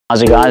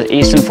How's it guys?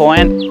 Eastern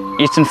forehand,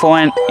 Eastern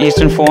forehand,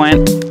 Eastern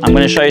forehand. I'm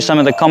going to show you some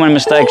of the common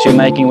mistakes you're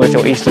making with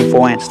your Eastern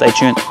forehand. Stay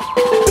tuned.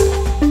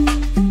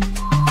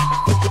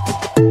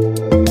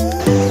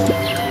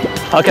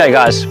 Okay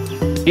guys,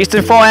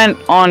 Eastern forehand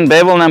on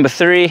bevel number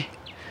 3.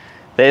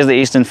 There's the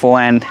Eastern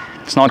forehand.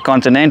 It's not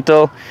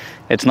continental,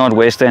 it's not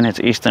Western, it's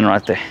Eastern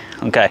right there.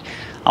 Okay,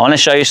 I want to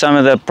show you some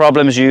of the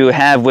problems you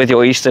have with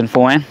your Eastern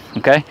forehand.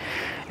 Okay,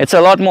 it's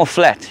a lot more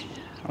flat.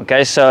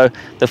 Okay, so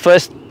the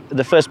first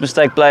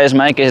mistake players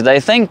make is they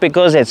think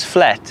because it's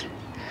flat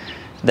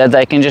that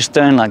they can just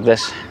turn like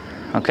this.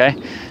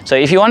 Okay, so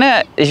if you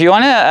wanna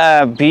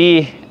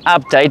be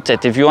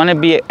updated, if you want to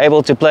be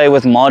able to play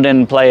with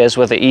modern players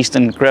with the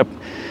Eastern grip,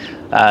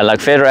 like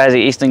Federer has the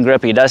Eastern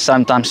grip, he does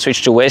sometimes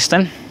switch to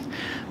Western,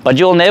 but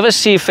you'll never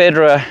see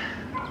Federer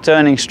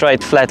turning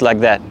straight flat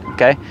like that.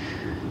 Okay,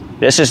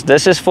 this is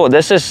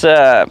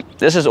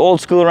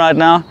old school right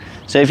now.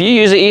 So if you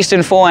use the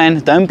Eastern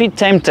forehand, don't be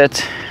tempted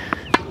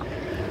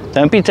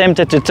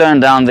to turn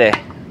down there,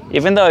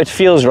 even though it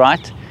feels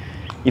right.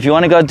 If you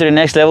want to go to the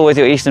next level with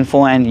your Eastern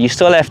forehand, you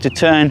still have to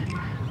turn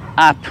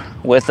up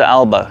with the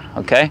elbow.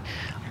 Okay,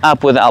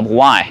 up with the elbow.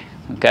 Why?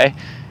 Okay,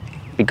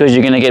 because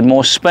you're going to get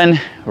more spin,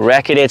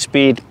 racket head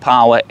speed,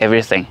 power,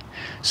 everything.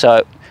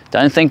 So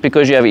don't think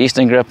because you have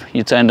Eastern grip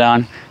you turn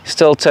down.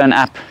 Still turn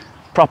up,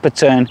 proper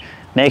turn.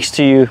 Next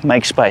to you,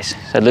 make space.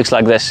 So it looks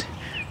like this.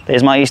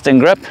 There's my Eastern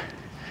grip,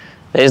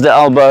 there's the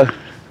elbow.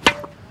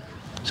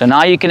 So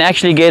now you can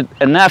actually get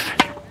enough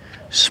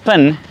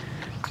spin,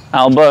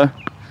 elbow,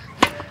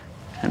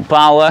 and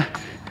power,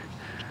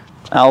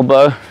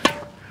 elbow,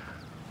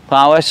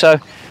 power. So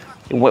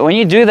when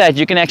you do that,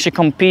 you can actually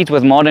compete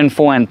with modern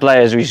forehand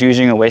players who's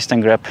using a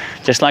Western grip,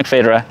 just like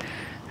Federer,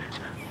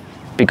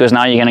 because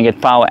now you're going to get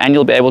power and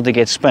you'll be able to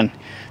get spin.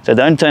 So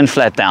don't turn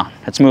flat down.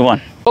 Let's move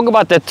on. Talk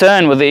about the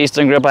turn with the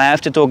Eastern grip. I have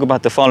to talk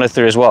about the follow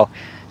through as well.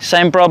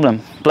 Same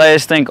problem.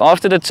 Players think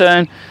after the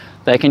turn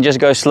they can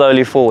just go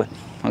slowly forward.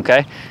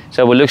 Okay,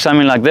 so we'll look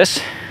something like this,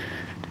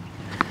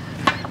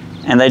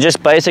 and they're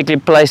just basically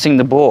placing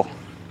the ball.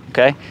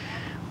 Okay,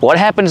 what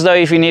happens though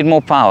if you need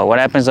more power? What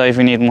happens though if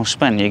you need more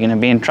spin? You're going to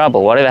be in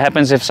trouble. What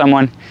happens if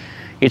someone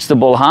hits the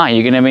ball high?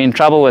 You're going to be in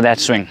trouble with that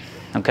swing.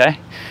 Okay,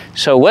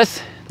 so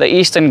with the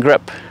Eastern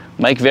grip,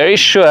 make very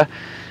sure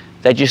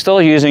that you're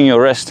still using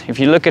your wrist. If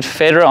you look at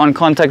Federer on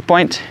contact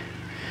point,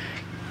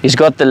 he's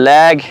got the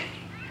lag,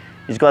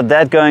 he's got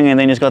that going, and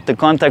then he's got the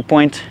contact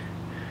point,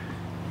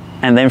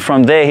 and then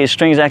from there his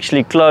strings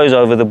actually close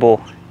over the ball.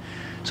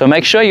 So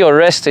make sure your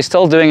wrist is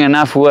still doing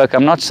enough work.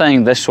 I'm not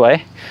saying this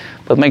way,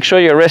 but make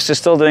sure your wrist is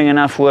still doing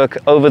enough work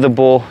over the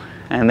ball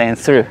and then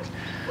through.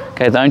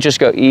 Okay, don't just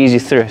go easy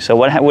through. So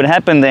what would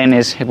happen then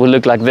is it would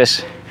look like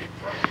this.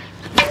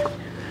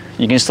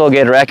 You can still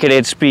get racket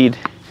head speed,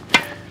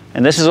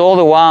 and this is all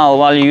the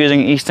while you're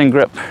using Eastern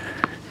grip.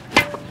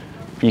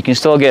 You can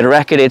still get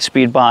racket head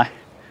speed by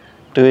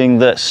doing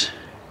this.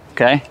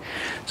 Okay,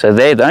 so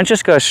there, don't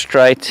just go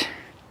straight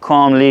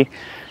calmly.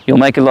 You'll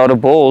make a lot of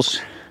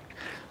balls,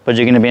 but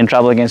you're going to be in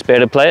trouble against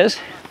better players.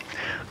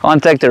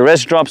 Contact, the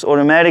wrist drops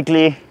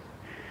automatically,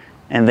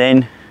 and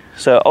then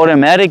so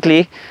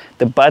automatically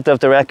the butt of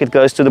the racket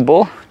goes to the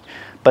ball,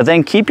 but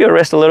then keep your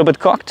wrist a little bit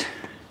cocked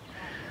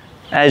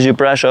as you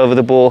brush over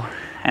the ball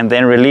and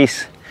then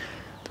release.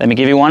 Let me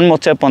give you one more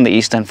tip on the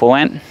Eastern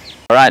forehand.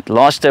 All right,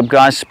 last tip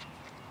guys.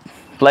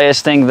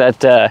 Players think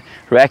that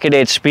racket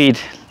head speed,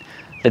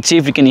 let's see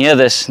if you can hear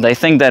this, they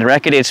think that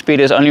racket head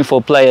speed is only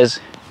for players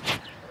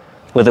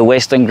with a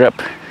Western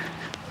grip,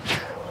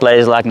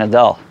 players like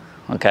Nadal.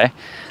 Okay,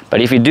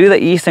 but if you do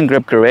the Eastern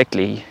grip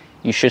correctly,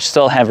 you should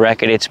still have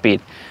racket head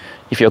speed.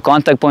 If your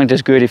contact point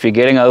is good, if you're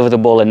getting over the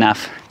ball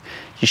enough,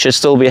 you should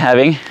still be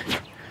having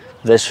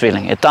this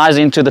feeling. It ties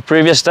into the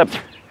previous step.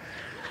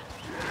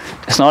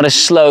 It's not a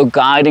slow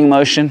guiding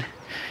motion.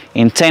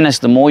 In tennis,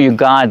 the more you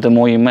guide, the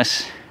more you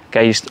miss.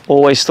 Okay, you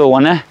always still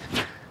want to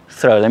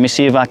throw. Let me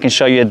see if I can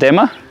show you a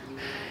demo.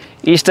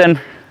 Eastern,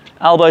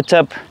 elbow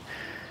tip,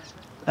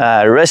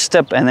 wrist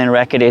tip, and then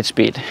racket head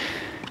speed.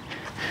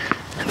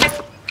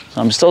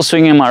 So I'm still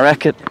swinging my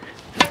racket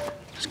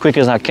as quick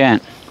as I can,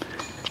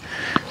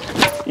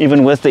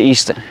 even with the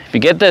Eastern. If you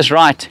get this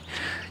right,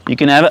 you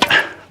can have a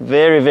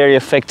very, very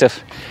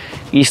effective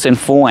Eastern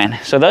forehand.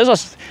 So those are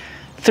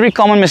 3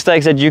 common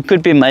mistakes that you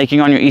could be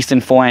making on your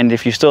Eastern forehand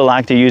if you still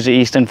like to use the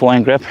Eastern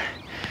forehand grip.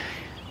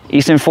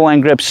 Eastern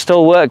forehand grip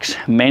still works.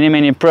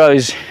 Many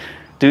pros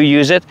do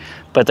use it,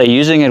 but they're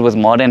using it with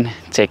modern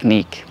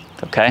technique.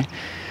 Okay,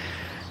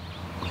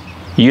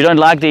 you don't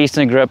like the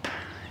Eastern grip,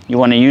 you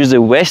want to use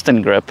the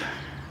Western grip,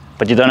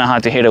 but you don't know how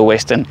to hit a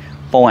Western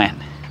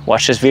forehand.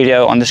 Watch this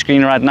video on the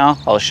screen right now,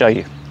 I'll show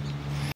you.